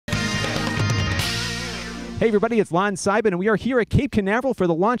Hey everybody, it's Lon Seibert, and we are here at Cape Canaveral for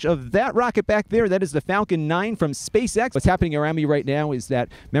the launch of that rocket back there. That is the Falcon 9 from SpaceX. What's happening around me right now is that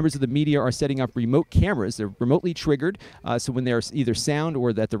members of the media are setting up remote cameras. They're remotely triggered, so when there's either sound or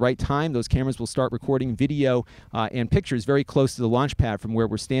at the right time, those cameras will start recording video and pictures very close to the launch pad from where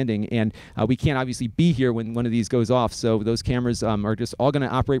we're standing. And we can't obviously be here when one of these goes off, so those cameras are just all going to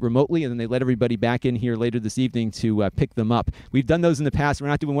operate remotely, and then they let everybody back in here later this evening to pick them up. We've done those in the past. We're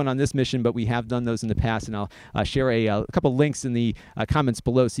not doing one on this mission, but we have done those in the past, and I'll share a couple links in the comments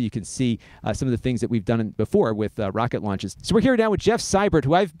below so you can see some of the things that we've done before with rocket launches. So we're here now with Jeff Seibert,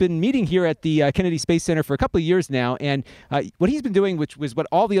 who I've been meeting here at the Kennedy Space Center for a couple of years now, and what he's been doing, which was what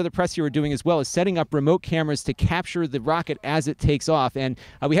all the other press here are doing as well, is setting up remote cameras to capture the rocket as it takes off. And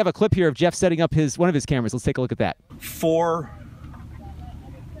we have a clip here of Jeff setting up one of his cameras. Let's take a look at that. 4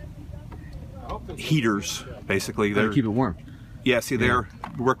 heaters, basically. They're keep it warm. Yeah, see, they're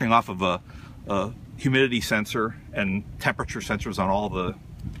working off of a humidity sensor and temperature sensors on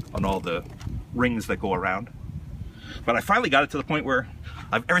all the rings that go around. But I finally got it to the point where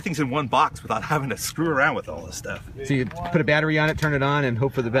everything's in one box without having to screw around with all this stuff. So you put a battery on it, turn it on, and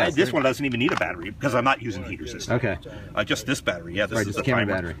hope for the best. This one doesn't even need a battery because I'm not using heaters this time. Okay. Just this battery. Yeah, this right, is the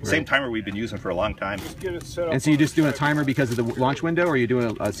timer. Battery. Right. Same timer we've been using for a long time. And so you're just doing a timer because of the launch window, or are you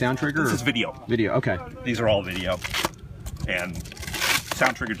doing a sound trigger? This is video. Video, okay. These are all video. And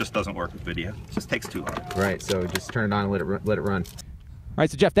sound trigger just doesn't work with video. It just takes too long. Right, so just turn it on and let it run. All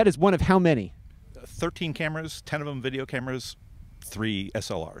right, so Jeff, that is one of how many? 13 cameras, 10 of them video cameras, 3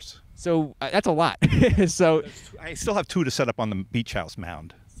 SLRs. So that's a lot. So I still have 2 to set up on the beach house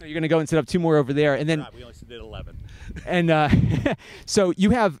mound. So you're going to go and set up 2 more over there, and then we only did 11. And so you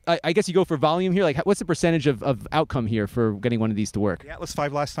have, I guess you go for volume here. Like, what's the percentage of outcome here for getting one of these to work? The Atlas V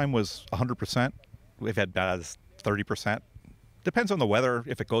last time was 100%. We've had bad as 30%. Depends on the weather,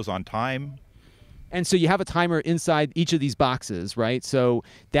 if it goes on time. And so you have a timer inside each of these boxes, right? So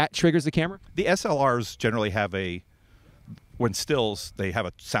that triggers the camera? The SLRs generally have when stills, they have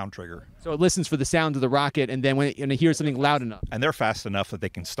a sound trigger. So it listens for the sound of the rocket, and then when it hears something loud enough. And they're fast enough that they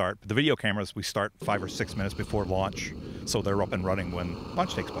can start. The video cameras, we start 5 or 6 minutes before launch, so they're up and running when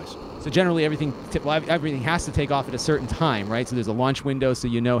launch takes place. So generally everything has to take off at a certain time, right? So there's a launch window so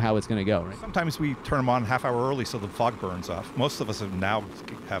you know how it's going to go, right? Sometimes we turn them on half hour early so the fog burns off. Most of us now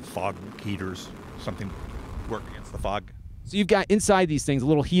have fog heaters, something work against the fog. So you've got inside these things a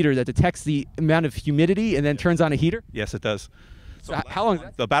little heater that detects the amount of humidity and then turns on a heater? Yes, it does. So how long?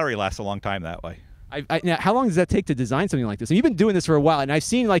 The battery lasts a long time that way. Now, how long does that take to design something like this? And you've been doing this for a while, and I've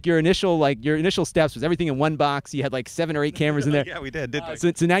seen like your initial steps was everything in one box. You had like 7 or 8 cameras in there. Yeah, we did.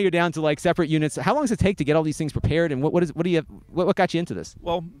 So now you're down to like separate units. How long does it take to get all these things prepared? And what got you into this?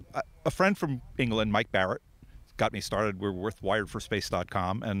 Well, a friend from England, Mike Barrett, got me started. We're with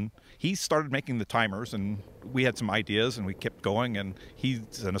wiredforspace.com, and he started making the timers, and we had some ideas, and we kept going. And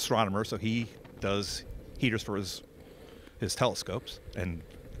he's an astronomer, so he does heaters for his telescopes, and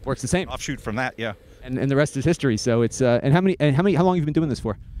works the same. Offshoot from that, yeah. And the rest is history. So it's and how long have you been doing this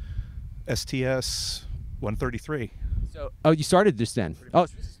for? STS 133. So you started this then? Oh,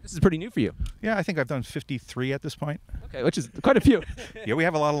 this is pretty new for you. Yeah, I think I've done 53 at this point. Okay, which is quite a few. Yeah, we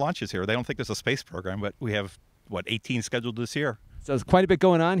have a lot of launches here. They don't think there's a space program, but we have 18 scheduled this year. So there's quite a bit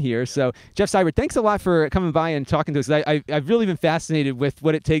going on here. So Jeff Seibert, thanks a lot for coming by and talking to us. I've really been fascinated with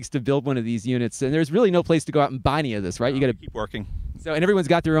what it takes to build one of these units, and there's really no place to go out and buy any of this, right? You got to keep working. So, and everyone's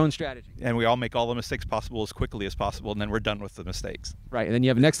got their own strategy. And we all make all the mistakes possible as quickly as possible, and then we're done with the mistakes. Right, and then you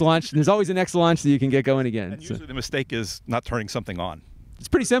have a next launch. And there's always a next launch so you can get going again. And usually the mistake is not turning something on. It's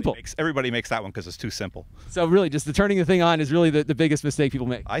pretty simple. Everybody makes that one because it's too simple. So really, just the turning the thing on is really the biggest mistake people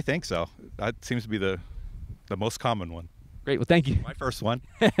make. I think so. That seems to be the most common one. Great, well thank you. My first one.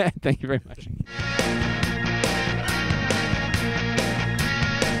 Thank you very much.